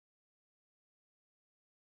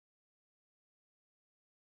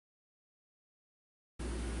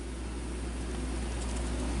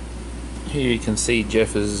Here you can see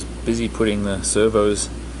Jeff is busy putting the servos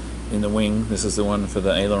in the wing. This is the one for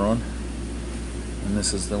the aileron, and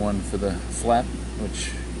this is the one for the flap,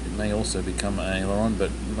 which it may also become an aileron,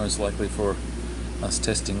 but most likely for us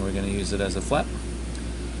testing we're going to use it as a flap.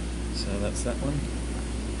 So that's that one.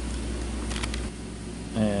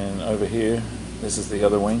 And over here, this is the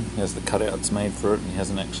other wing. He has the cutouts made for it, and he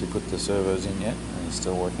hasn't actually put the servos in yet, and he's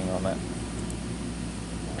still working on that.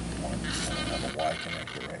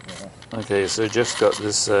 Okay, so Jeff's got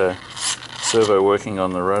this servo working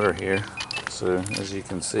on the rudder here. So as you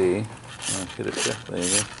can see, I'll hit it, Jeff. There you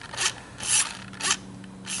go.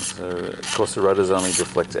 So of course the rudders only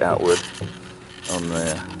deflect outward on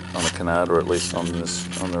the canard, or at least on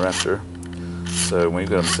the Raptor. So we've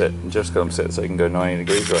got them set, and Jeff's got them set so he can go 90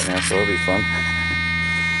 degrees right now, so it'll be fun.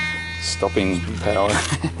 Stopping power.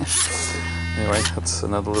 Anyway, that's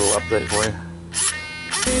another little update for you.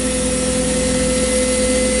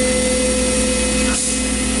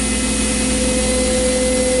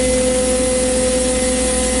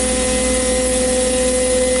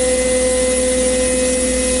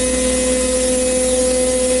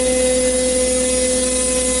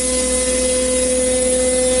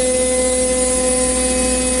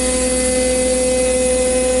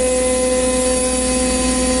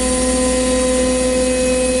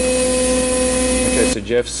 So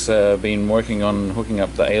Jeff's been working on hooking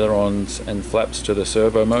up the ailerons and flaps to the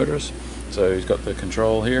servo motors. So he's got the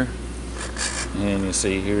control here, and you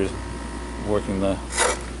see here working the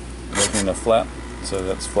flap. So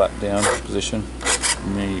that's flap down position,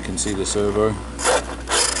 and there you can see the servo.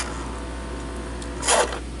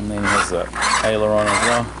 And then he has the aileron as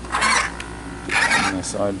well on the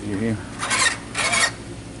side view here.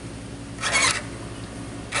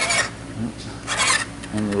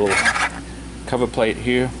 And the little cover plate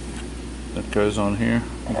here that goes on here. I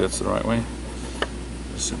think that's the right way.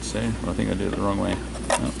 It sits there. Well, I think I did it the wrong way.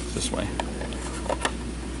 No, this way.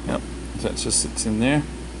 Yep, so that just sits in there.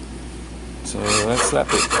 So that's that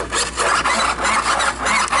bit.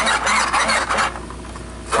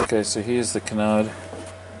 Okay, so here's the canard.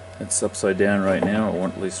 It's upside down right now, or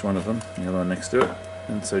at least one of them, the other one next to it.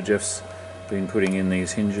 And so Jeff's been putting in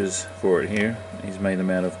these hinges for it here. He's made them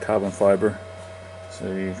out of carbon fiber, so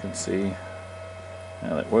you can see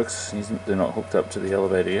how that works. They're not hooked up to the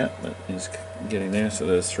elevator yet, but he's getting there. So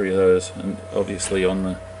there's 3 of those, and obviously on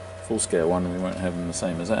the full scale one we won't have them the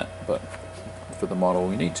same as that, but for the model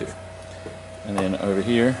we need to. And then over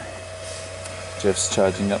here, Jeff's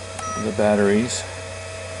charging up the batteries.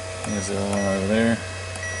 There's the other one over there.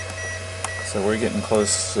 So we're getting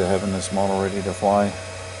close to having this model ready to fly.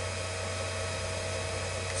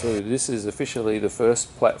 So this is officially the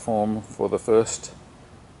first platform for the first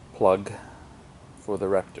plug for the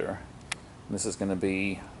Raptor. And this is going to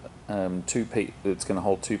be it's going to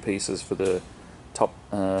hold 2 pieces for the top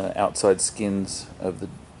outside skins of the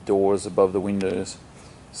doors above the windows.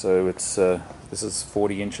 So it's this is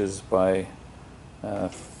 40 inches by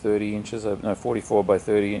 30 inches, no, 44 by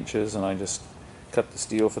 30 inches, and I just cut the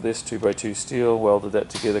steel for this, 2x2 steel, welded that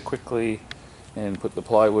together quickly, and put the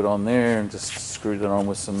plywood on there, and just screwed it on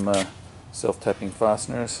with some self-tapping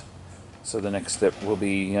fasteners. So the next step will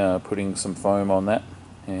be putting some foam on that,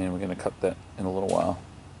 and we're going to cut that in a little while.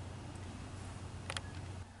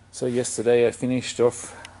 So yesterday I finished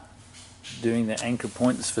off doing the anchor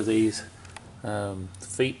points for these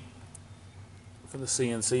feet for the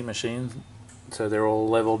CNC machine. So they're all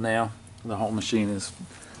leveled now. The whole machine is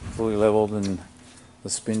fully leveled and the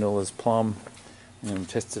spindle is plumb. And I've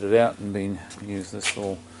tested it out and used this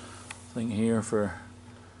little thing here for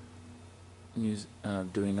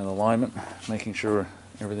doing an alignment, making sure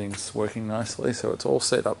everything's working nicely. So it's all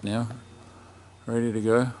set up now, ready to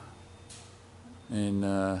go.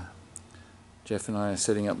 And Jeff and I are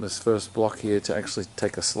setting up this first block here to actually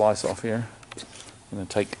take a slice off here. I'm going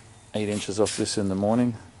to take 8 inches off this in the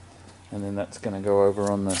morning, and then that's going to go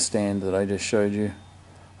over on the stand that I just showed you.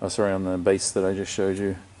 Oh, sorry, on the base that I just showed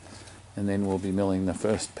you. And then we'll be milling the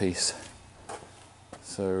first piece.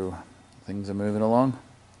 So things are moving along.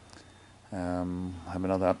 I'll have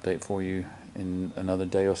another update for you in another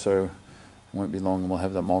day or so. It won't be long and we'll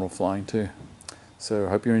have that model flying too. So I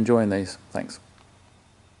hope you're enjoying these. Thanks.